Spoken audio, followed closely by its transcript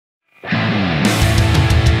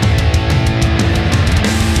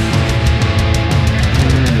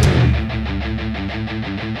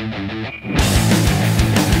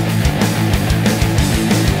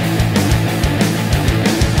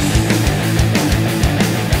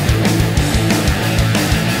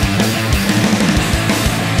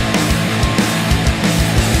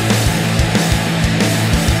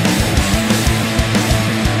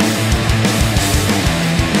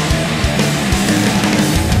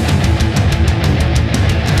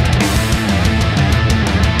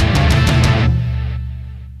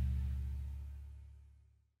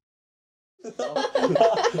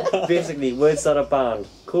basically, words that are banned.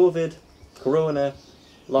 COVID, Corona,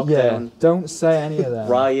 lockdown. Yeah, don't say any of them.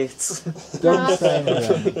 Riots. Don't say any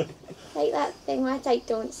of them. Like that thing where it's like,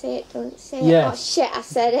 don't say it, don't say Yes. it. Oh shit, I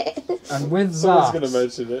said it. And with Someone's that, going to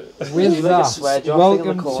mention it. with Like a swear that, jar thing in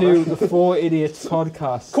welcome the corner. to the 4 Idiots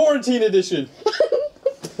podcast. Quarantine edition.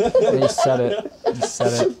 He said it. He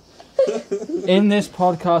said it. In this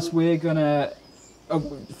podcast, we're gonna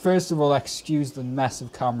first of all excuse the mess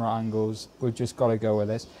of camera angles. We've just got to go with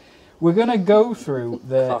this. We're gonna go through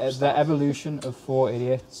the evolution of 4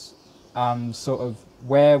 Idiots and sort of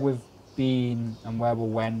where we've been and where we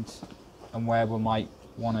went and where we might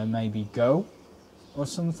want to maybe go or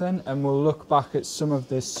something, and we'll look back at some of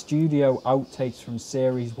the studio outtakes from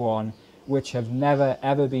series 1 which have never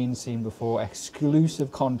ever been seen before, exclusive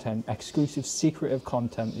content, exclusive secretive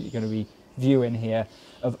content that you're going to be viewing here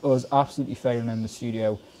of us absolutely failing in the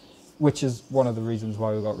studio, which is one of the reasons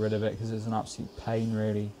why we got rid of it, because it's an absolute pain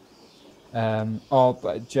really.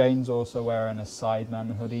 But Jane's also wearing a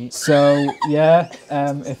Sideman hoodie, so yeah,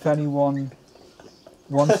 if anyone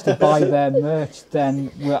wants to buy their merch,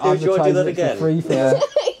 then we're advertising it for free for them.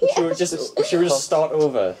 Should we just start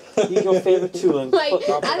over? Use your favourite tool and Like, put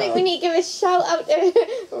that I think down. we need to give a shout out to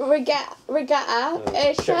Regatta,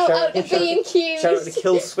 a shout out to B&Q, Shout out to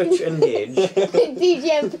Kill Switch Engage.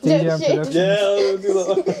 DGM Productions. Yeah, I'll do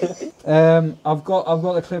that. I've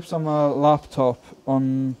got the clips on my laptop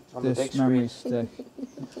on On the this big memory stick.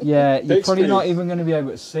 Yeah, you're Big probably screen. not even going to be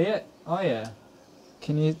able to see it. Oh yeah.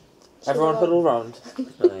 Can you Everyone huddle round.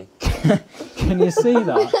 Aye. can you see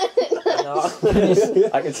that? No. Can you,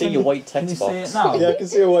 I can see your white can you text see it box. now? Yeah, I can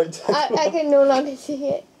see a white text. I can no longer see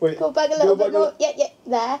it. Wait, Go back a little back bit more. Yeah,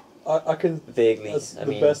 there. I can. Vaguely. That's I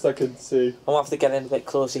the mean, best I can see. I'm gonna have to get in a bit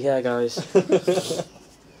closer here, guys.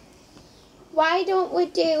 Why don't we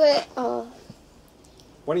do it? Oh,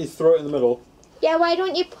 Why don't you throw it in the middle? yeah. Why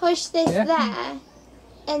don't you push this Yeah. there,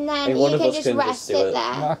 and then Hey, one you of can us just can just rest do it it. there.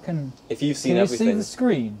 I can. if you've Can seen you see everything, the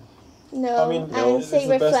screen? No, I mean, I no, can it's see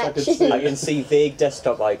the best I could reflection. see. I can see vague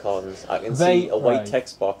desktop icons. I can see Vague- a white right.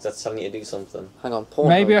 text box that's telling you to do something. Hang on, porn.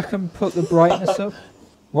 Maybe I can put the brightness up.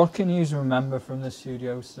 What can you remember from the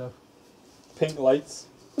studio stuff? Pink lights.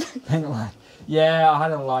 Pink light. Yeah, I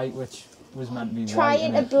had a light which was meant to be white. Trying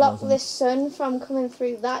and to it block wasn't. the sun from coming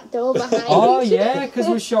through that door behind. Oh yeah, because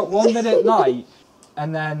we shot 1 minute at night,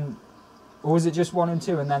 and then, or was it just 1 and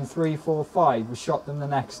 2, and then 3, 4, 5? We shot them the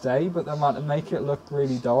next day, but they had to make it look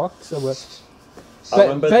really dark. So we're. I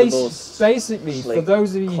remember the most basically, for like,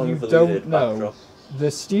 those of you who convoluted don't know, backdrop. the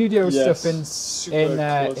studio Yes, stuff super in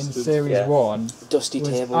clustered. series Yeah. 1 Dusty was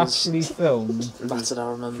tables. actually filmed That's what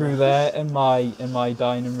I remember. through there in my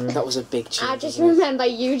dining room. That was a big change. I just wasn't it? remember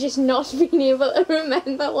you just not being able to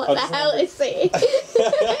remember what I the just hell to say.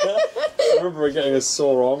 I remember getting a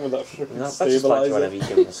sore arm with that freaking No, that's just like whenever stabilizer. you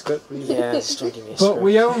give them a script. Yeah, just don't give me a But script.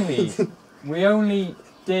 we only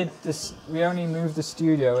did this. We only moved the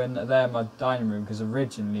studio into there, my dining room, because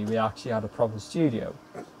originally we actually had a proper studio,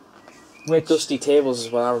 which Dusty tables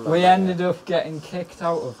as well, I remember. we ended up getting kicked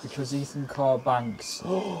out of because Ethan I Carbanks.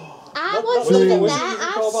 wasn't Was even it- there. was it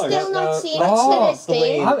I've called still that? not No, seen let's it to not this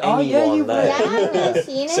day. blame Oh, yeah, anyone you- there. Yeah, I've never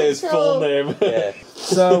seen Say it. his full name. Yeah.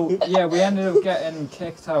 So yeah, we ended up getting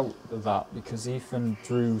kicked out of that because Ethan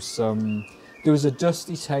drew some. There was a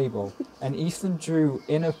dusty table, and Ethan drew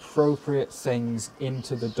inappropriate things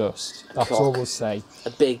into the dust. That's all Cock. we'll say.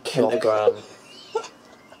 A big cock. Pentagram.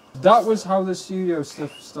 That was how the studio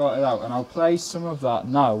stuff started out, and I'll play some of that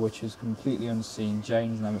now, which is completely unseen.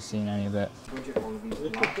 Jane's never seen any of it. Budget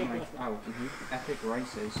holidays, epic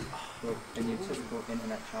races, but in your typical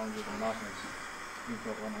internet challenges and madness, you've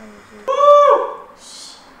got one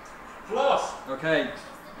Plus. Okay,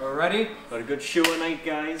 we're ready? Got a good show tonight,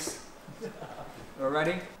 guys. We're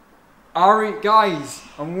ready? Alright guys,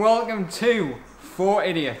 and welcome to 4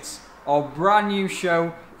 Idiots, our brand new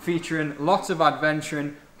show featuring lots of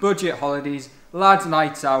adventuring, budget holidays, lads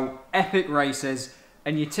nights out, epic races,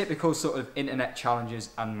 and your typical sort of internet challenges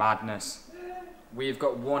and madness. We've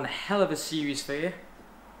got one hell of a series for you.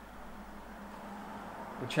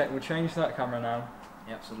 We'll change that camera now.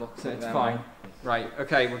 Yep, so look. So it's fine. Right,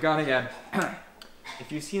 okay, we're going again.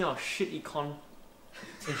 If you've seen our shitty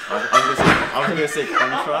I'm gonna say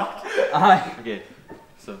contract. Aye. Okay,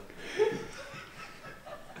 so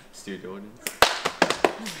studio audience.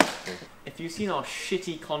 If you've seen our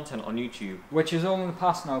shitty content on YouTube, Which is all in the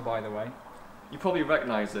past now, by the way. you probably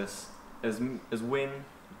recognise this as Win,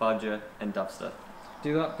 Badger, and Dubster.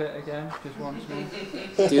 Do that bit again, just once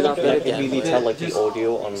more. Do that I bit can really again. tell like the Just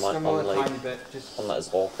audio on Stumble a like tiny bit, just... on that is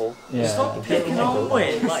awful. Yeah. Stop picking on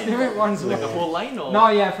Win. Like, Do it once like more. the whole line or? No,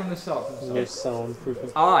 yeah, from the start. No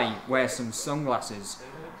soundproofing. I wear some sunglasses.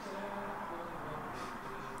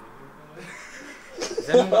 Does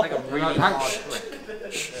anyone want like a really hard click?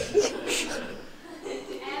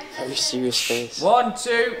 Very serious face. 1,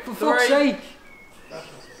 2, For fuck's 3. sake!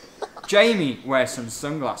 Jamie wears some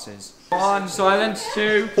sunglasses. 1, silence,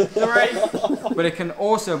 2, 3. But it can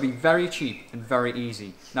also be very cheap and very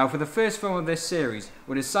easy. Now for the first film of this series,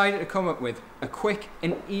 we decided to come up with a quick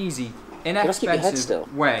and easy, keep your head inexpensive still.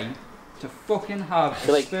 way to fucking have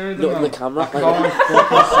You're a like, spur of the look at the moment. camera, I can't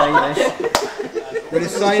fucking say this. We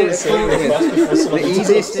decided to come up with the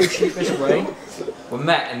easiest and cheapest way. We're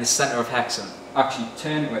met in the centre of Hexham. Actually,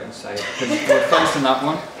 turn to it and say it, because we're facing that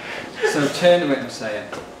one. So turn to it and say it.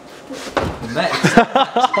 We're met.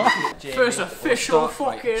 First official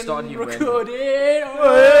fucking recording.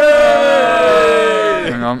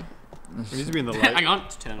 Hang on. We need to be in the light. Hang on.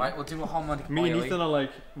 Turn. Right, we'll do a harmonic. Me and oily. Ethan are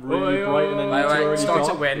like really bright and then Right, you two are right. really Start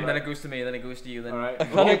dark. to win, then it goes to me, then it goes to you, then. Alright. I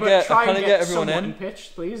can't get everyone in.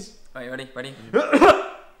 Pitch, please. Right, ready? Ready?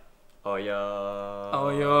 Oh yeah. Oh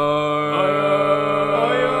yeah.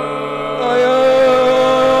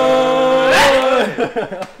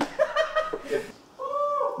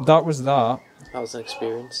 That was that. That was an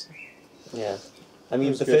experience. Yeah. I mean,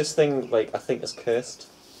 was the good. first thing, like, I think is cursed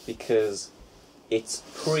because it's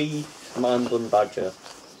pre-Man Bun Badger.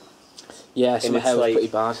 Yeah, so And my it's hair was like- pretty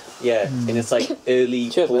bad. Yeah, and it's like early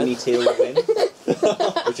Cheers, man. ponytail win,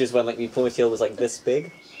 which is when like my ponytail was like this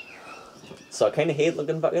big. So I kind of hate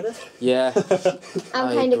looking back at it. Yeah. I'm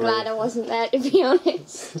I kind of agree. glad I wasn't there, to be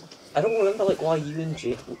honest. I don't remember like why you and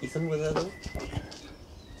Ethan were there though.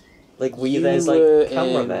 Like were you You there as were like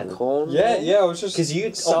cameramen? in Cornwall? Yeah, I was just. Because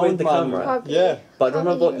you sound opened the man. camera, Probably, Yeah. but I don't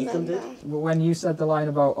remember what probably Ethan did. remember. When you said the line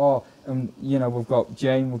about, you know, we've got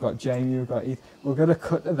Jane, we've got Jamie, we've got Ethan, we're going to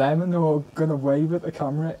cut to them and they're all going to wave at the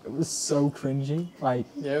camera. It was so cringy. Like,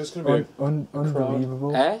 Yeah, it was gonna be unbelievable.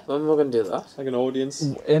 When were we going to do that? like an audience.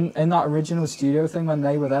 In that original studio thing when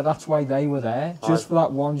they were there, that's why they were there. Just Aye. for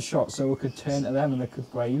that one shot so we could turn to them and they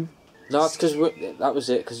could wave. No, it's because that was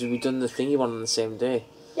it, because we done the thingy one on the same day.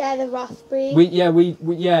 Yeah, the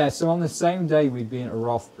Rothbury. So on the same day we'd been at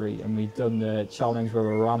Rothbury and we'd done the challenge where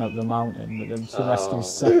we ran up the mountain with them to rescue Oh.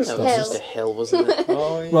 sex That dolls. was just a hill, wasn't it?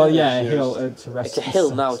 Oh, yeah. Well, yeah, a Yes. hill to It's rescue a hill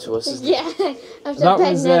sex now to us, isn't it? Yeah, I'm so That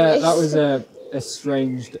nervous. was a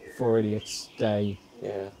estranged 4 Idiots day,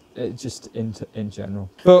 Yeah. just in general.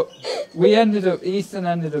 But Ethan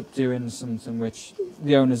ended up doing something which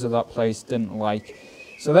the owners of that place didn't like.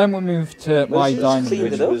 So then we moved to my Was it just dining cleaned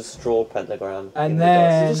it room, up? Was straw pentagram. and in the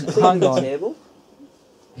then dust? Just clean hang the on. table.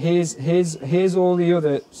 Here's all the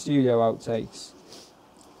other studio outtakes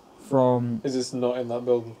from Is this not in that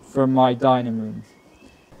building? my dining room.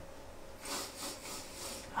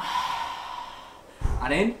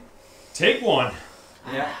 And in. Take one.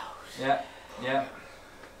 Yeah.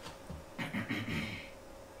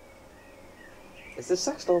 Is the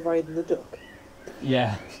sex doll riding the duck?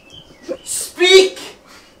 Yeah. Speak!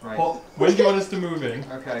 Right. When do you want us to move in?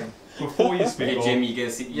 Okay. Before you speak. or- you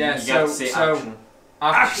gotta see, Yeah, you gotta say so-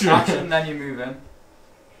 action. Action. Then you move in.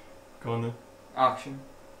 Go on then. Action.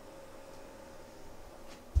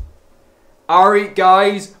 Alright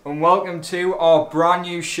guys, and welcome to our brand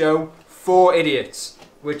new show, 4 Idiots,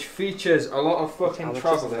 which features a lot of fucking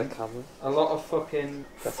travelling, a lot of fucking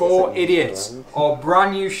That's 4 the same Idiots. around. Our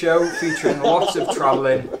brand new show featuring lots of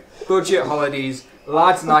travelling, budget holidays,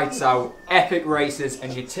 lads nights out, epic races,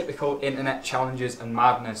 and your typical internet challenges and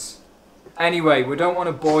madness. Anyway, we don't want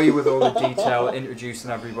to bore you with all the detail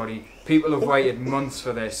introducing everybody. People have waited months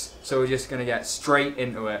for this, so we're just going to get straight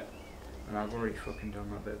into it. And I've already fucking done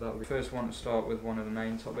that bit. That'll be first one to start with one of the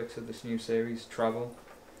main topics of this new series, travel.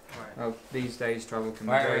 Right. These days travel can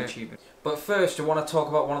be very cheap. But first, I want to talk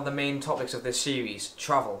about one of the main topics of this series,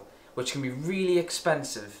 travel, which can be really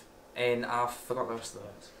expensive in I forgot the rest of the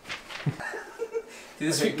words.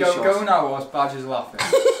 Okay, go now whilst Badger's laughing.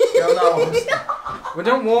 Go now whilst... We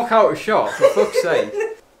don't walk out of shot, for fuck's sake.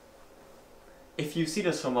 If you've seen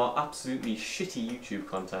us from our absolutely shitty YouTube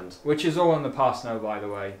content, Which is all in the past now, by the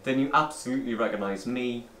way. then you absolutely recognise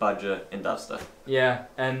me, Badger, and Davster. Yeah,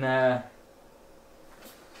 and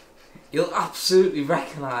You'll absolutely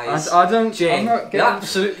recognise I don't... Jane. I'm not You'll getting...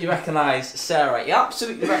 absolutely recognise Sarah. You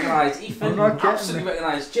absolutely recognise Ethan. I'm not You getting absolutely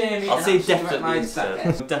recognise Jamie. I'll and say absolutely definitely, recognise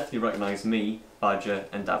Becca. sir. Definitely recognise me, Badger,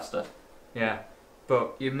 and Davster. Yeah,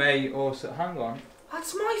 but you may also... Hang on.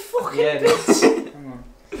 That's my fucking Yeah, it bit. is. Hang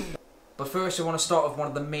on. But first, I want to start with one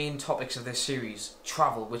of the main topics of this series,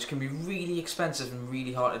 travel, which can be really expensive and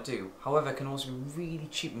really hard to do. However, it can also be really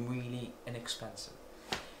cheap and really inexpensive.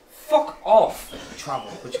 Fuck off,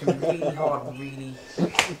 travel, which can be really hard and really...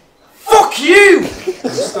 Fuck you! We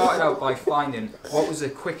started out by finding what was the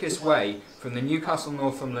quickest way from the Newcastle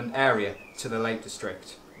Northumberland area to the Lake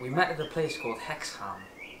District. We met at a place called Hexham.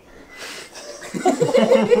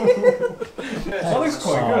 That looks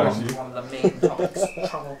quite good, actually. One of the main topics.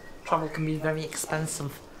 Travel can be very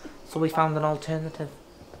expensive, so we found an alternative.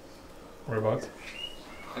 Whereabouts?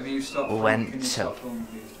 Have you stopped? Went Can you to stop filming,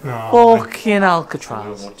 please? No. fucking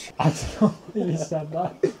Alcatraz. I don't know why you said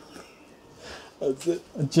that. That's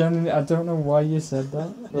it. Genuinely, I don't know why you said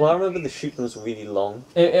that. Well, I remember the shooting was really long.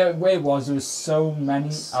 It was. There was so many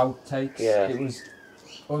outtakes. Yeah. It was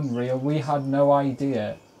unreal. We had no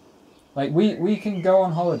idea. Like, we can go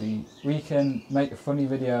on holiday, we can make a funny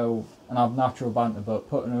video and have natural banter, but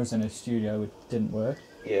putting us in a studio, it didn't work.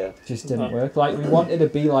 Yeah. It just didn't work. Like, we wanted to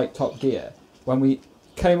be like Top Gear. When we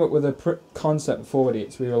came up with a concept for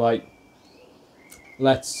it, we were like,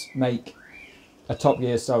 let's make a Top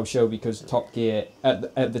Gear style show, because Top Gear,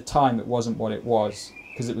 at the time, it wasn't what it was,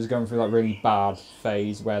 because it was going through that really bad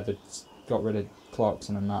phase where they got rid of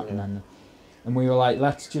Clarkson and that, and we were like,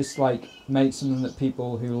 let's just like make something that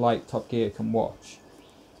people who like Top Gear can watch.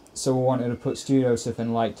 So we wanted to put studio stuff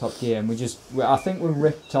in like Top Gear, and I think we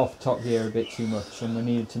ripped off Top Gear a bit too much, and we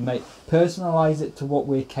needed to personalise it to what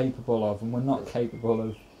we're capable of, and we're not capable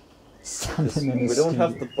of standing in a We don't studio.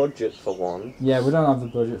 have the budget for one. Yeah, we don't have the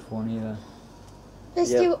budget for one either. It's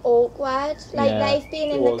Yeah. too awkward. Like, Yeah. they've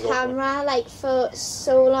been in It the was awkward. camera, like, for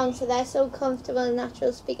so long, so they're so comfortable and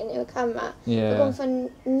natural speaking to a camera. We're going Yeah. from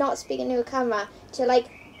not speaking to a camera to, like,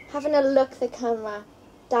 having to look the camera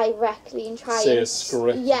directly and try Say a and...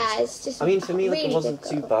 script. Yeah, it's just I mean, for me, like, really it wasn't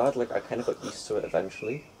difficult. too bad. Like, I kind of got used to it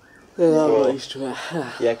eventually. Yeah, I'm Well, not used to it.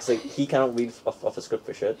 Yeah, because like he can't read off a script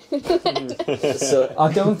for shit. So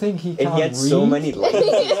I don't think he and can he had read. so many lines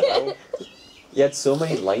as well. He had so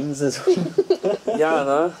many lines as well. Yeah, I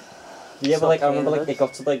know. Yeah, but like I Stop remember like saying it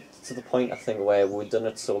got to the point I think where we'd done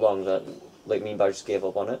it so long that like me and Barry just gave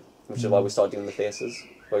up on it, which is why we started doing the faces.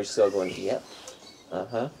 Where we just started going, yep,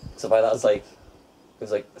 So by that it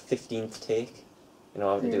was like 15th take, you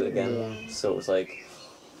know, having to do it again. So it was like,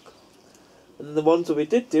 And the ones that we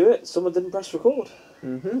did do it, someone didn't press record. I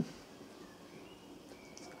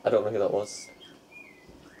don't know who that was.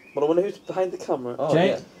 But I wonder who's behind the camera. Oh Jane-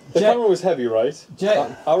 yeah, The camera was heavy, right?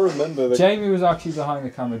 I remember the. Jamie was actually behind the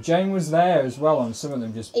camera. Jane was there as well on some of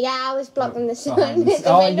them, just Yeah, I was blocking the sun. behind the It's a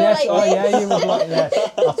Oh window yes, like oh this. yeah, you were blocking. Yes,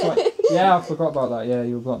 that's right. Yeah, I forgot about that. Yeah,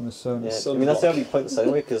 you were blocking the sun. yeah. I Sunblock. mean that's the only point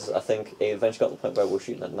anyway, because I think it eventually got to the point where we were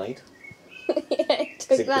shooting at night. It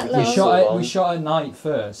took that We We long. so shot it. long. We shot at night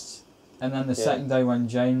first, and then the Yeah. second day when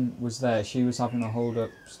Jane was there, she was having to hold up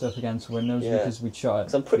stuff against windows Yeah. because we'd shot it.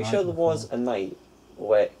 Because I'm pretty the sure night there before. was a night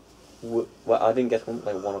where I didn't get home at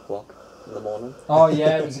like 1 o'clock in the morning. Oh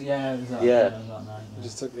yeah, it was that. Yeah. It was that night. It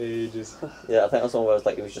just took ages. Yeah, I think that's one where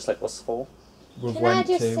it was just like us four. We Can I went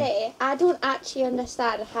just to say, I don't actually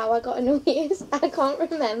understand how I got annoyed. I can't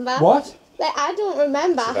remember. what? Like, I don't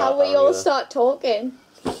remember It's how about we all either. start talking.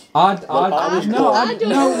 I was I don't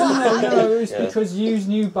know what no, it was Yeah. because you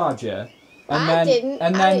knew Badger. And I then, didn't.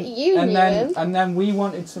 And then, You and knew then, him. and then we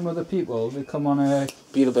wanted some other people to come on a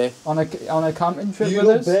Beetle Bay. camping trip Beetle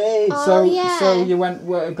with us. Bay. Oh, So yeah. so you went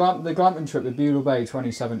the glamping trip with Beetle Bay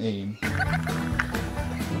 2017.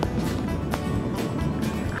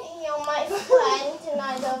 You're my friend and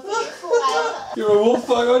I love you forever. You're a wolf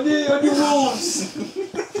bag on your wolves.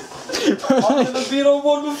 I've never been on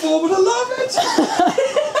one before, but I love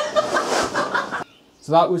it.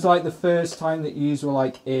 So that was like the first time that yous were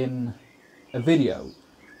like in a video.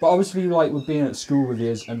 But obviously like we've been at school with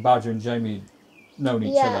yous and Badger and Jamie known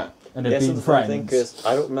each Yeah. other and have Yeah, so been the funny thing friends. is,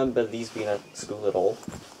 I don't remember these being at school at all.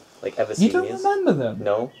 Like ever You seen don't these. remember them?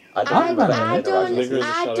 No, I don't I remember remember I any don't.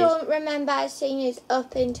 interactions. I don't remember seniors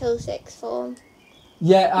up until sixth form.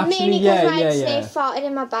 Yeah, actually, Mainly because yeah, Ryan yeah, Snape yeah. farted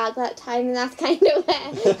in my bag that time, and that's kind of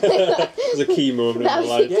where. It was a key moment That in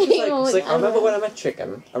my was life. Yeah, 'cause, like, Game 'cause, like, I remember on. when I met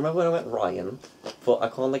Chicken. I remember when I met Ryan, but I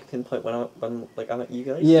can't like pinpoint when I met you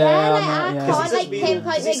guys. Yeah, like, I'm I not- yeah. can't, Because like,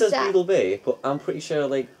 pinpoint he says exact- Beetle Bay, but I'm pretty sure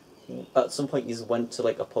like at some point you went to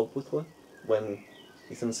like a pub with her when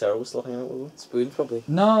Ethan and Sarah was still hanging out with her. Spoon, probably.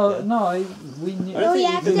 No, Yeah. no, we knew. I don't Oh, think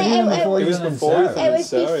yeah, you we did. because knew them it before it you was and before Sarah. Ethan. It was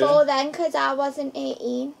Sarah, before yeah. then, because I wasn't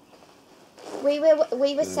 18. We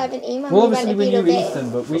were 17 when Well, we went obviously to we knew Beetle Bay. Ethan,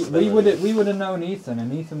 but Must have we been would have known Ethan,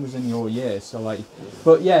 and Ethan was in your year, so like,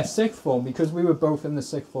 but yeah, sixth form, because we were both in the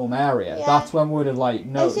sixth form area. Yeah. That's when we would have like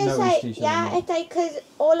It's just noticed like, each other. yeah, more. it's like, because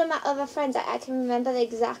all of my other friends, I can remember the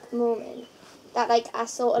exact moment that, like, I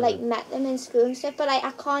sort of, like, met them in school and stuff, but, like,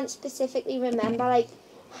 I can't specifically remember, like,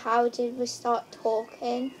 how did we start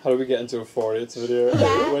talking. How did we get into a 4-8 video?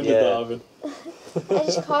 Yeah. When did Yeah. that happen? I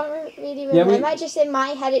just can't really Yeah, we- remember. Just in my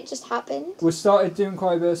head, it just happened. We started doing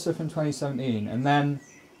quite a bit of stuff in 2017, and then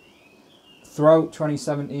throughout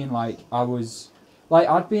 2017, like like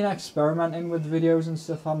I'd been experimenting with videos and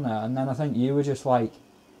stuff on there, and then I think you were just like,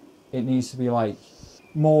 it needs to be like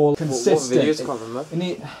more consistent. What videos? I can't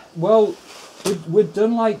remember. Well, we'd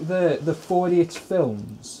done like the 48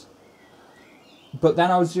 films, but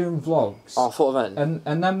then I was doing vlogs. Oh, I thought of it.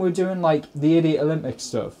 And then we're doing like the Idiot Olympic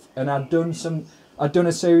stuff, and I'd done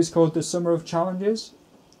a series called The Summer of Challenges.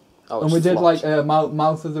 Oh, And we did flopped. like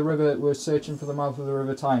mouth of the river. We're searching for the mouth of the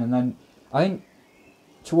river Tyne, and then I think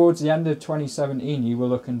towards the end of 2017, you were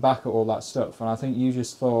looking back at all that stuff, and I think you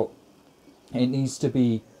just thought it needs to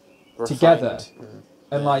be together,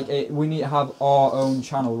 and like we need to have our own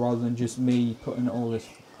channel rather than just me putting all this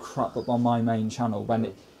crap up on my main channel.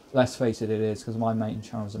 When let's face it, it is, because my main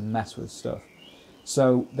channel is a mess with stuff.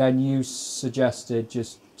 So then you suggested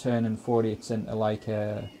just turning 48 into like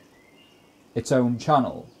its own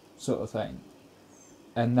channel sort of thing,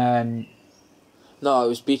 and then No, it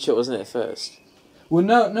was Beach It, wasn't it, at first? well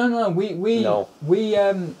no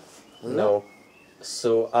No.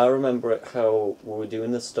 So I remember how we were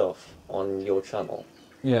doing this stuff on your channel,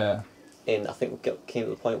 yeah and I think we came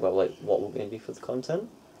to the point where like, what we're going to do for the content,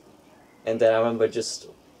 and then I remember just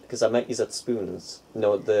because I met you at Spoons,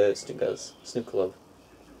 the Snook Club,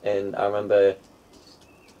 and I remember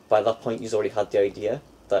by that point you already had the idea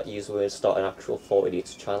that you were going to start an actual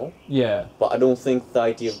 48 channel. yeah But I don't think the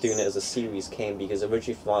idea of doing it as a series came because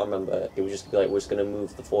originally, from what I remember, it was just be like, we're just going to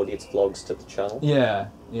move the 48 vlogs to the channel. yeah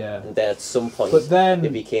And then at some point, but then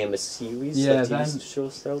it became a series, yeah, like then, TV show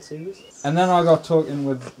style series. and then I got talking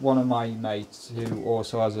with one of my mates who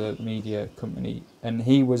also has a media company, and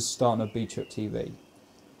he was starting a Beach Up TV,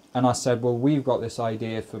 and I said, well, we've got this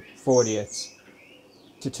idea for 48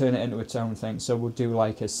 to turn it into its own thing, so we'll do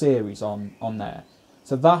like a series on there.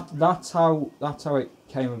 So that's how it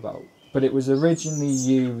came about. But it was originally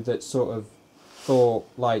you that sort of thought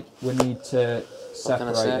like we need to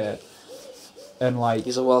separate it, and like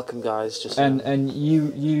These are welcome, guys. Just and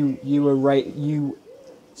you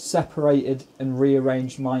separated and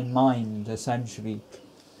rearranged my mind essentially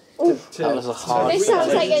that was a hard. This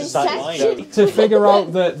sounds like Inception. to figure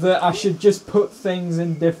out that I should just put things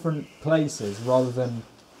in different places rather than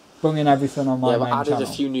bunging everything on my Yeah, main we added channel.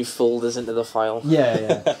 a few new folders into the file.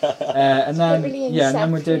 Yeah. And then Literally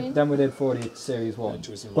and then we did 48 series 1.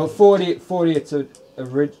 But 48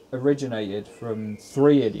 originated from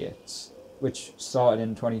 3 Idiots, which started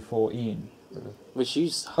in 2014. Which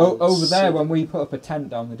you Over there when we put up a tent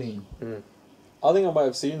down the Dean. I think I might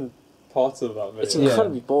have seen parts of that video. It's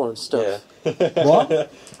incredibly boring stuff.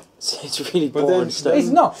 What? It's really But boring then- stuff. It's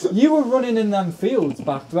not. You were running in them fields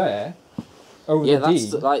back there. Over Yeah, the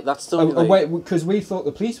Dean. that's the only wait, because we thought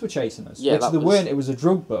the police were chasing us. Yeah, which that they was- weren't. It was a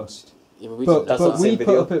drug bust. Yeah, but we But didn't- That's not but the same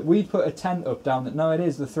video. we put a tent up down there. No, it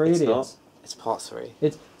is the 3 It's Idiots. it's part 3.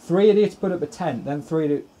 It's 3 Idiots put up a tent. Then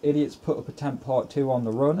 3 Idiots put up a tent part 2 on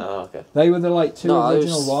the run. Oh, okay. They were the like 2 No, it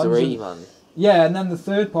original was ones. 3, and- man. Yeah, and then the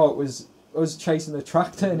third part was us chasing the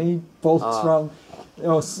tractor, and he bolts round.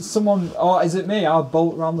 Someone, or is it me? I'll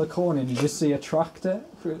bolt round the corner, and you just see a tractor.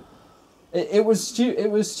 It was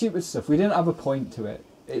stupid stuff. We didn't have a point to it.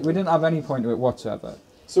 We didn't have any point to it whatsoever.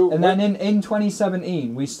 So And then in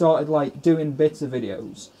 2017, we started like doing bits of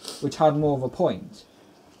videos which had more of a point,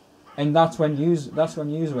 and that's when you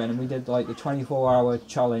went and we did like the 24-hour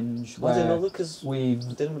challenge I didn't know where that because we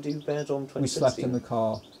didn't we do Benidorm 2016? slept in the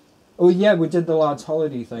car. Oh yeah, we did the lads'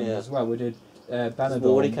 holiday thing Yeah. as well. We did We're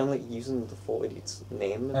already Benidorm kind of like using the 48's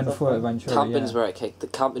name. and Fuerteventura. Camping's Yeah. where it kicked. The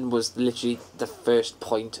camping was literally the first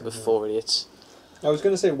point of 4 Idiots. I was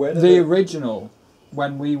going to say, where did The it, original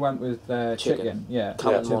when we went with chicken. Yeah.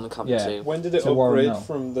 Camping Yeah. 1 and Camping Yeah. 2. when did it to Warren upgrade Mill.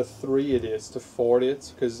 from the 3 Idiots to 4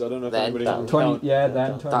 Idiots? Because I don't know if Then anybody that can 20 count. yeah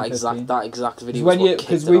then That 2015. That exact video When was you what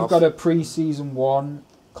because kicked it we've off. got a pre-season 1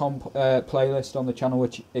 playlist on the channel,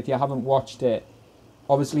 which if you haven't watched it,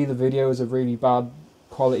 obviously the videos are really bad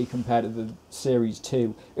quality compared to the series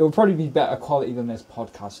 2. It will probably be better quality than this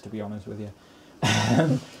podcast, to be honest with you.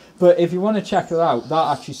 But if you want to check it out,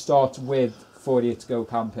 that actually starts with 48 Go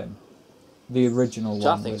Camping, the original Which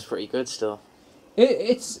I one. think is pretty good still.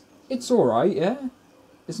 It's all right, yeah.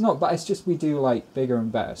 It's not bad. It's just we do like bigger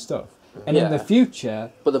and better stuff. And in the Yeah.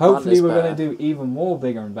 future, But the hopefully banter's we're going better. to do even more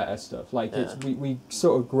bigger and better stuff. Like Yeah. we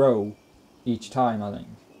sort of grow each time, I think.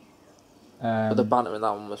 But the banter in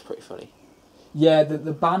that one was pretty funny. Yeah,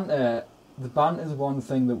 the banter is one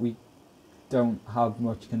thing that we don't have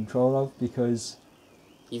much control of because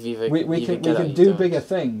You've either we you either can get it or you do don't. bigger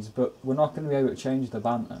things, but we're not going to be able to change the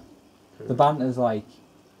banter. The banter's like.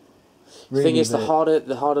 The thing is, the harder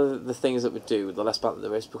the things that we do, the less banter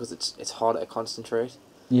there is because it's harder to concentrate.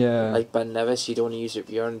 Yeah. Like Ben Nevis, you don't want to use up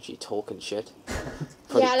your energy talking shit.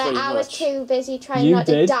 Yeah, like I was much. too busy trying You not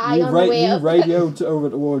to did. die You, on the way you up. radioed over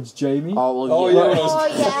towards Jamie. Oh, well, Oh, yeah. yeah. Oh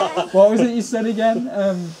yeah. What was it you said again?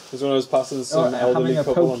 It was when I was passing some Having elderly a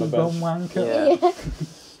couple on the Pokemon bench. wanker. Yeah.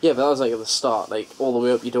 Yeah, but that was like at the start, like all the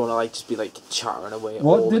way up. You don't want to like just be like chattering away. all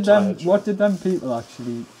What the did time. them people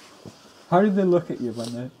actually? How did they look at you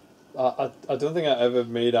when they? I don't think I ever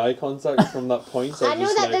made eye contact from that point. So I I know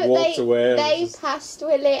just that like walked away. they passed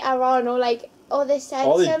away later on, or like, or they said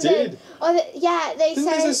Oh, they something. did? Or yeah, they Didn't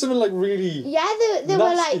they say said. something like really? Yeah, they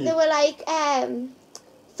nasty? were like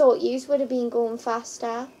thought yous would have been going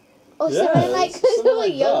faster, or Yeah, something like because they something were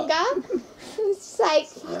like younger. It's like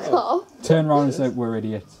fuck off. Turn around and say we're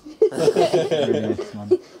idiots. We're idiots,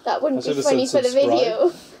 man. That wouldn't I be should've funny said for the subscribe.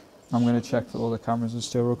 video. I'm gonna check that all the cameras are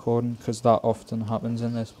still recording because that often happens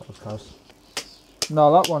in this podcast.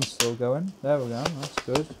 No, that one's still going. There we go. That's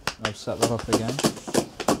good. I've set that up again.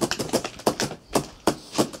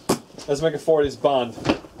 Let's make a 40s band.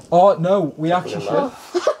 Oh no, we actually should.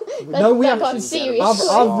 No, we That got actually. serious.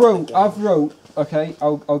 I've wrote. Okay,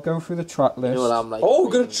 I'll go through the track list. You know what I'm like? Oh,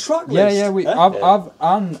 we've got a track list. Yeah, we. Eh? I've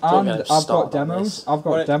Don't get I've us got started on demos. this. I've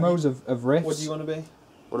got Right. demos of riffs. What do you want to be?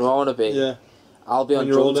 What do I want to be? Yeah. I'll be on When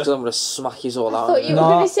you're drums older. because I'm gonna smack you all I out. thought you were No.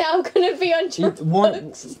 going to say I'm going to be on One,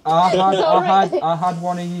 drugs. I had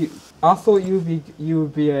one of you. I thought you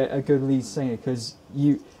would be a good lead singer because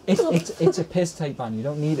it's a piss take band. You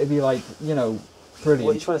don't need to be like brilliant.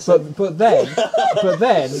 What are you trying to say? But then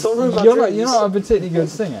Don't ruin my you're dreams. not a particularly good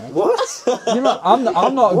singer. What? I'm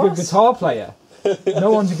not a What? good guitar player.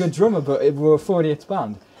 No one's a good drummer, but we're a 40th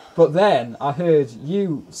band. But then I heard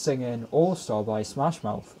you singing All Star by Smash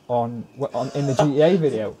Mouth on in the GTA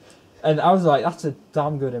video, and I was like, that's a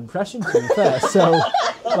damn good impression to be fair. So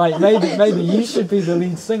like maybe you should be the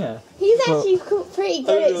lead singer. He's But- actually pretty I good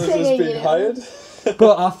don't know at if it's singing, being hired.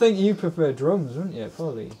 But I think you prefer drums, wouldn't you?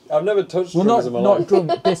 Probably. I've never touched Well, drums in my not life.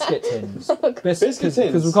 drum, biscuit tins. Biscuit tins?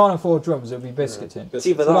 Because we can't afford drums. It'll be biscuit tins. It's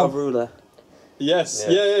either that or ruler. Yes.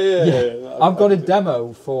 Yeah. Yeah. I've got a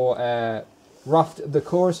demo for the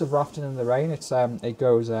chorus of "Rafting in the Rain." It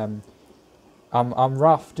goes I'm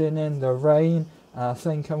rafting in the rain. And I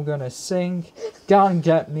think I'm gonna sing. Go and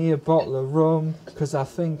get me a bottle of rum, 'cause I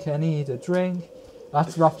think I need a drink.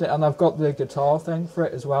 That's rafting, and I've got the guitar thing for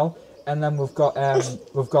it as well. And then we've got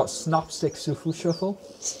Snapstick Shuffle Shuffle.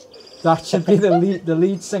 That should be the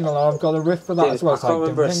lead single, and I've got a riff for that David, as well. I It's can't like,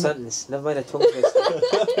 remember a ding, ding, sentence. Never mind a tongue twister.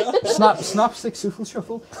 Snapstick Shuffle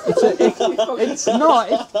Shuffle. It's not.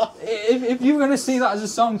 If you were going to see that as a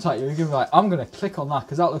song title, you're going to be like, I'm going to click on that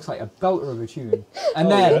because that looks like a belter of a tune. And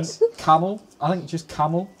then yes. Camel. I think just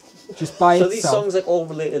Camel, just by So itself. these songs like all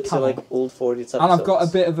related to Camel. like old 40s episodes. And I've got a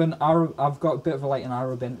bit of an Arab. I've got a bit of like an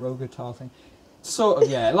Arab intro guitar thing. Sort of,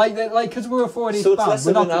 yeah. Like because we're a 40s So it's band. less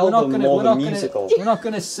of an album, more of a musical. We're not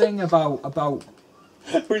going to sing about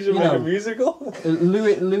We should make a musical.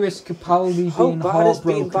 Lewis Capaldi How being bad is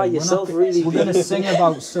heartbroken. being by yourself we're really We're going to been? sing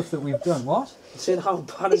about stuff that we've done. What? Saying how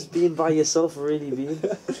bad is being by yourself really been?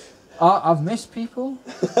 I've missed people.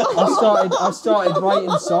 I've started writing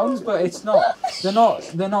songs, but it's not. They're not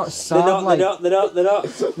sad. They're not.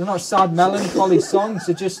 They're not sad melancholy songs.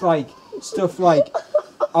 They're just like stuff like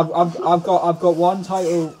I've got one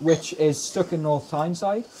title which is Stuck in North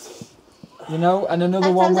Tyneside, and another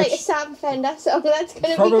That one sounds which like a Sam Fender song that's going to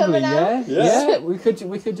be probably coming out. yeah. We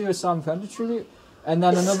could do a Sam Fender tribute, and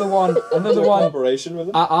then another one. Collaboration with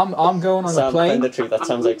them. I'm going on a Sam plane. Fender Tree, that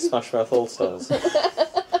sounds like Smash Mouth All Stars.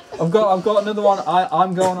 I've got another one.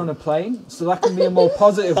 I'm going on a plane, so that can be a more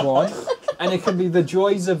positive one, and it can be the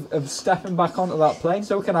joys of stepping back onto that plane.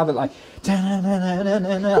 So we can have it like,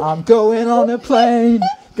 I'm going on a plane,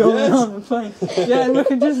 on a plane. Yeah, we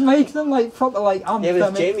can just make them like proper like Yeah, anthemic but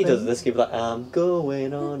if Jamie does things. this, he'd be like, I'm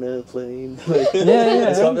going on a plane. Like,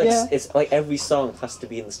 Yeah, it's like every song has to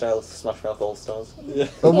be in the style of Smash Mouth All Stars.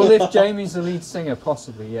 But well, if Jamie's the lead singer,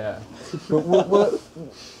 possibly, yeah. But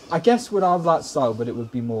I guess we'd have that style, but it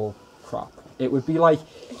would be more crap. It would be like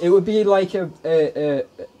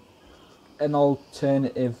an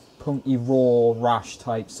alternative punky raw rash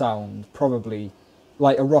type sound, probably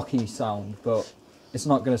like a rocky sound, but it's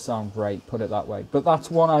not going to sound great. Put it that way. But that's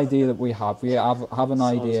one idea that we have. We have an Sounds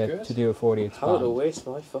idea good. to do a 40th How to band. waste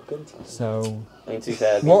my fucking time. So I mean, to be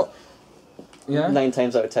fair, what? Yeah. 9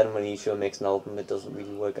 times out of 10 when each show makes an album, it doesn't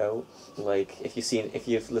really work out. Like, if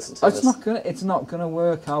you've listened to It's not gonna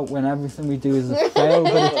work out when everything we do is a fail.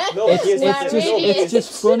 But No, it's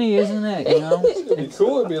just funny, isn't it? It'd be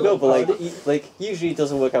cool. It'd be No, like, but like usually it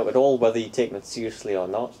doesn't work out at all whether you take it seriously or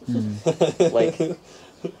not.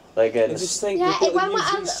 Like I just think Yeah, you've got when to we're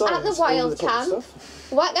use at these the songs wild over the top camp,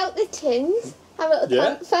 stuff. whack out the tins Have a little Yeah.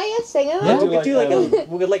 campfire, sing Yeah. along. We could do like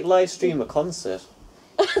like, we could like live stream a concert.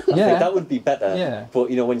 I think Yeah. that would be better. Yeah. But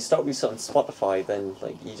you know, when you start with something Spotify, then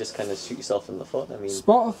like you just kind of shoot yourself in the foot. I mean,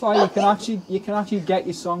 Spotify, you can actually get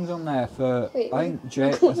your songs on there for. Wait, I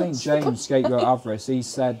think James Scapegoat Avarice. He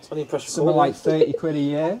said Only press something record. like 30 quid a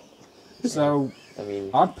year. So I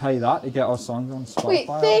mean, I'd pay that to get our songs on Wait,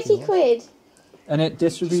 Spotify. 30 quid? And it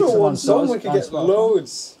distributes so them on one song we on could get Spotify.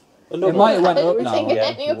 loads. It might have went up now. Everything yeah,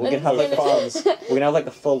 anyone we're gonna have like is we're gonna have like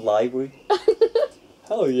a full library.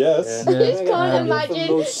 Hell yes. Yeah. I just can't Um,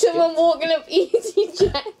 imagine someone walking up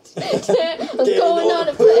EasyJet to, I'm going on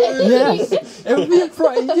a plane. Yes, it would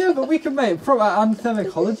be yeah, but we can make proper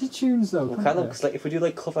anthemic holiday tunes though. We couldn't kind we? of cause like if we do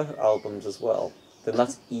like cover albums as well, then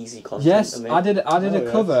that's easy content. Yes, to make. I did a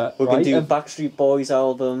yeah. cover. We're right, gonna do of Backstreet Boys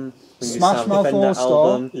album. We can do Smash Sam Mouth Fender All Star,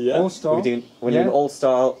 album. Yeah. All Star. We're doing Yeah. All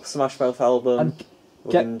Star Smash Mouth album. And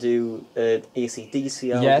We're get- gonna do AC/DC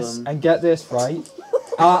album. Yes, and get this right.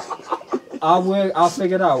 I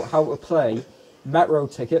figured out how to play Metro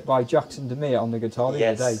Ticket by Jackson Demir on the guitar the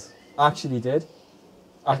other day. Yes. I actually did.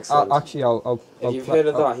 Excellent. I'll If you've play- heard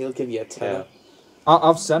of that, he'll give you a tenner.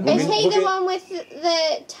 I've sent Is him. he the one with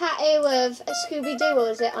the tattoo of Scooby-Doo, or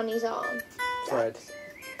is it on his arm? Fred.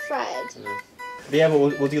 Fred. But yeah, but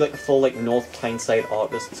we'll do like a full like North Tyneside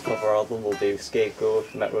artists cover album. We'll do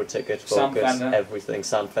Scapegoat, Metro Ticket, Sam Focus, Fender. everything.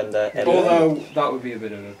 Sam Fender, everything. Although that would be a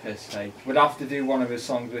bit of a piss take. We'd have to do one of his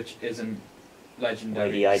songs which isn't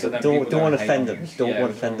legendary. Yeah, so then don't people want to hate offend on him. us. Don't Yeah,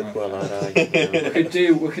 want we to offend the don't poor want lad.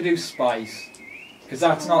 to. We could do Spice, because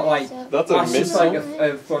that's not like That's a that's just mid like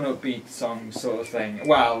a fun upbeat song sort of thing.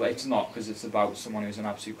 Well, it's not because it's about someone who's an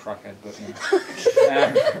absolute crackhead, but you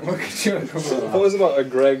know. We could do a couple of What that. was about a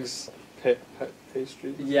Greg's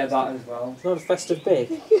pastry? Yeah, that as well. It's not a festive bake.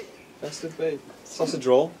 Festive bake. Sausage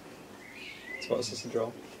roll. It's about a sausage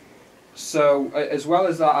roll. So as well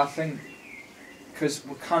as that, I think because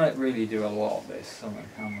we can't really do a lot of this,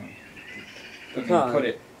 can we? can't. Put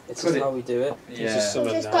it. It's Could just it- how we do it. It's Yeah. just We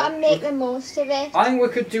something just now. gotta make the most of it. I think we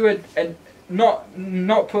could do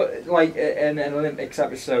not put like an Olympics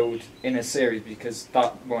episode in a series because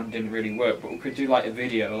that one didn't really work. But we could do like a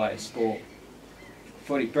video, like a sport.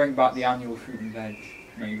 Bring back the annual fruit and veg,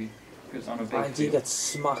 maybe. Because I'm a big. And you fan. get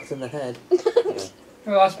smacked in the head.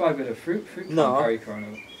 Well, that's by a bit of fruit. Fruit No. can't carry corona.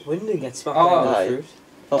 We didn't get smacked Oh, in the aye. fruit.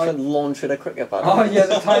 Often launch with a cricket bat. Oh yeah,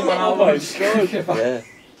 the time when I Oh my was. Yeah.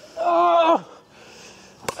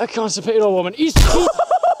 A constipated woman. He's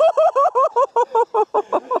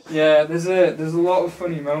Yeah, there's a lot of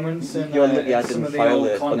funny moments in You're lucky I in some didn't of the file old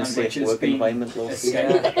an content which unsafe has work been environment lawsuit.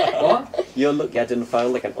 escaped. What? You're lucky I didn't file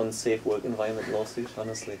like an unsafe work environment lawsuit,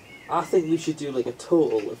 honestly. I think we should do like a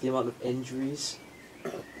total of the amount of injuries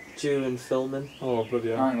during filming. Oh, bloody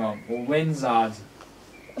hell. Hang on. Well, Wynn's had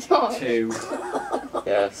Oh. 2.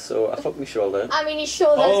 Yeah, so I think we should all do. I mean, you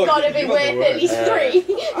sure that's Oh, gotta you be got worth the word. at least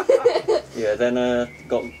 3. Yeah, then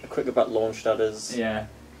got a cricket bat launched at us. Yeah.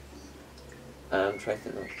 Try to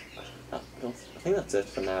think of. I think that's it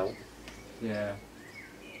for now. Yeah.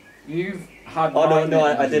 You've had. Oh no, minor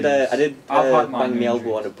I did injuries. I've had bang my minor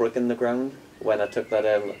elbow on a injuries. brick in the ground when I took that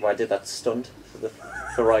where I did that stunt for the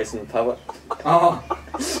Horizon Power. Oh.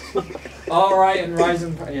 All right, and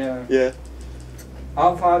Rising. Yeah. Yeah.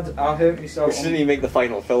 I hurt myself. Which didn't even make the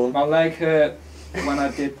final film. My leg hurt when I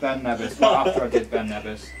did Ben Nevis. Well, after I did Ben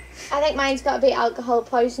Nevis. I think mine's gotta be alcohol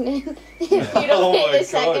poisoning. If Yeah. you don't Oh hit my the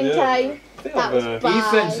second God, yeah. time. I think That was I've,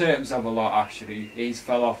 Ethan's bad. hurt himself a lot actually. He's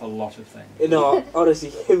fell off a lot of things. You know, honestly,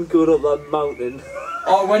 him going up that mountain,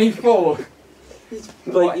 Oh, when he fall.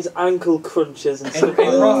 like his ankle crunches and In- stuff in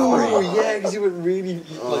like that. Rothbury. Oh yeah, because he went really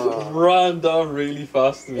Oh. ran down really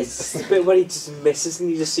fast and It's the bit where he just misses and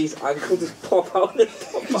you just see his ankle just pop out and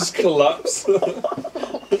pop just back. collapsed.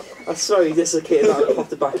 I'm sorry, he dislocated that and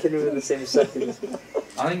popped it back in within the same second.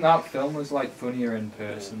 I think that film was like funnier in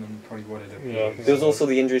person than probably what it Yeah. appears. There was also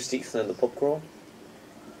the injuries to Ethan in the pub crawl.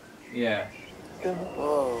 Yeah.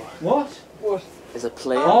 Oh, What? What? there's a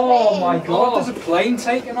plane. Oh my god, there's a plane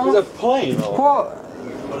taking There's a off? plane. What?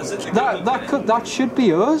 What is it? That should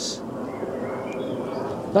be us.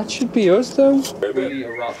 That should be us though. We need to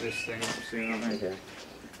wrap this thing up soon, I think. Okay.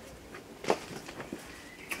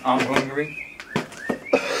 I'm hungry.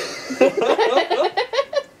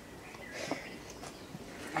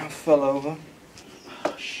 I fell over.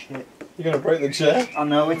 Oh, shit. You're gonna break the chair? I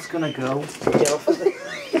know it's gonna go. Get off of it.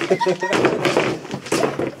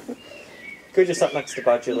 Could just sat next to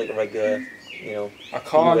Badger like a regular, you know. I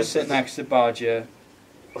can't With- sit next to Badger.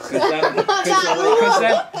 Because then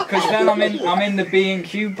I'm in the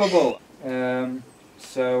B&Q bubble.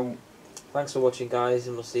 So Thanks for watching, guys,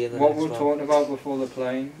 and we'll see you in the What next we're one. talking about before the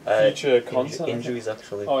plane. Future content. Injuries,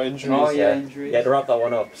 actually. Oh, injuries. Oh yeah, yeah. injuries. Yeah, to wrap that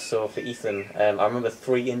one up, so for Ethan, I remember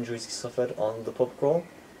 3 injuries he suffered on the pub crawl.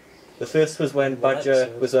 The first was when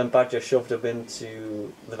Badger shoved him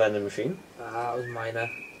into the vending machine. Ah, that was minor.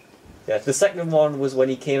 Yeah, the second one was when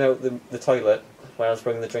he came out the toilet when I was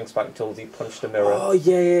bringing the drinks back and told he punched a mirror. Oh,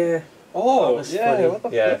 yeah. That Oh, was yeah, funny. what the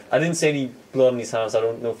Yeah, fuck? I didn't see any blood on his hands, I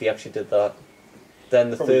don't know if he actually did that. Then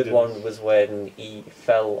the Probably third didn't. one was when he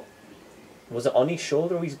fell, was it on his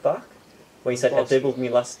shoulder or his back? When he said, I dibbled me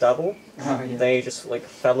last dabble. Oh, yeah. Then he just like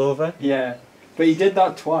fell over. Yeah, but he did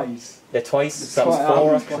that twice. Yeah, twice, It's that was quite 4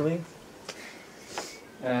 hard. actually. So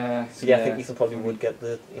So yeah, I think Ethan probably would get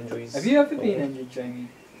the injuries. Have you ever been injured, Jamie?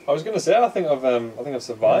 I was gonna say, I think I've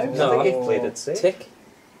survived. No. I think he played it safe. Tick.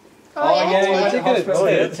 Oh, yeah, he went to Tick. hospital. Oh,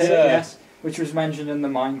 yeah, Tick, yeah. yes, which was mentioned in the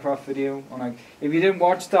Minecraft video. If you didn't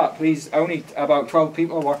watch that, please. Only about 12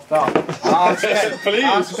 people watched that. And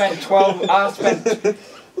I spent 12. I spent.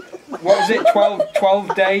 What was it?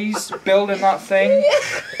 12 days building that thing.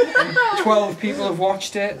 And 12 people have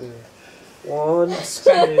watched it. 1, 2.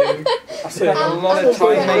 I spent a lot of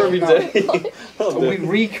time Every making that. day. But we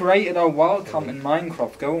recreated our wild camp in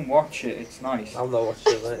Minecraft. Go and watch it. It's nice. I'm not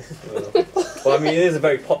watching it. Well, I mean, it is a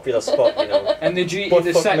very popular spot, you know. And the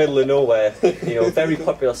Buttfuck middle of nowhere, you know, very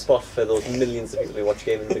popular spot for those millions of people who watch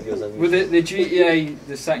gaming videos on With YouTube.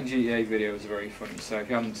 the second GTA video is very funny. So if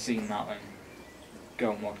you haven't seen that, then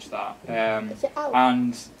go and watch that. Is it out?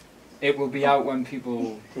 And it will be out when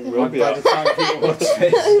people. Will be by out. the time people watch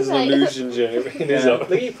this. It's an illusion, Jamie. Yeah.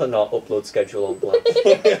 Look at you putting our upload schedule on black.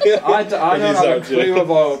 I don't have a out, clue Jay. of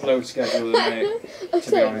our upload schedule, mate,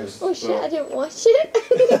 to be honest. Oh shit, but- I didn't watch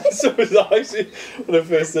it. So was I actually when I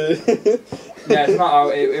first said it. Yeah, it's not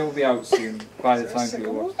out. It will be out soon. By the time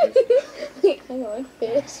people watch this. Hang on,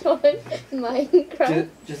 first one, Minecraft. Do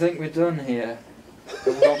you think we're done here? Have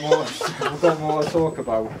we got more? Have we got more to talk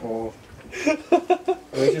about, or?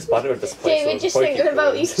 We're just better at this place. Jamie so just we'll thinking keep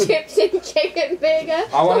about going. his chips and chicken burger.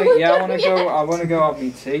 I want to go have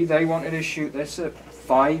me tea. They wanted to shoot this at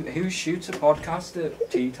 5. Who shoots a podcast at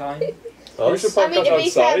tea time? Oh, We should I mean, to be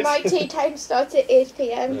fair, outside. my tea time starts at 8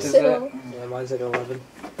 PM, Does so. it? Yeah, mine's like 11.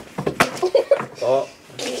 oh,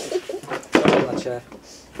 That chair.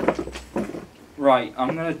 Right,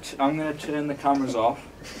 I'm gonna turn the cameras off.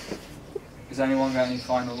 Has anyone got any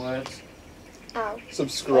final words? Ow.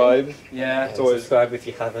 Subscribe. Yeah. yeah, subscribe if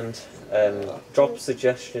you haven't. Drop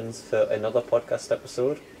suggestions for another podcast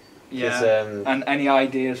episode. Yeah. And any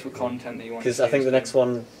ideas for content that you want? Because to I think see the us next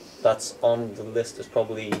one that's on the list is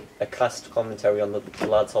probably a cast commentary on the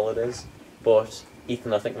lads' holidays. But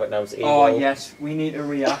Ethan, I think right now is do. AWOL. Oh yes, we need to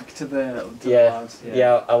react to the Yeah, lads.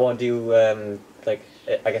 yeah. I want to do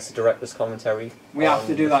I guess a director's commentary. We have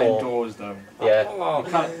to do that before- indoors though. Yeah.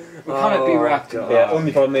 We can't be reacting. to Yeah, that.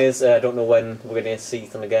 only problem is I don't know when we're going to see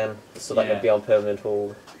Ethan again, so that Yeah. could be on permanent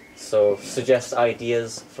hold. So suggest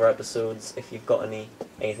ideas for episodes if you've got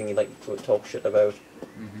anything you'd like to talk shit about.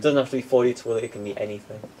 Mhm. Doesn't have to be 40 Twitter, it can be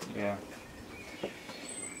anything. Yeah.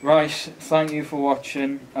 Right, thank you for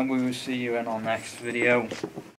watching, and we will see you in our next video.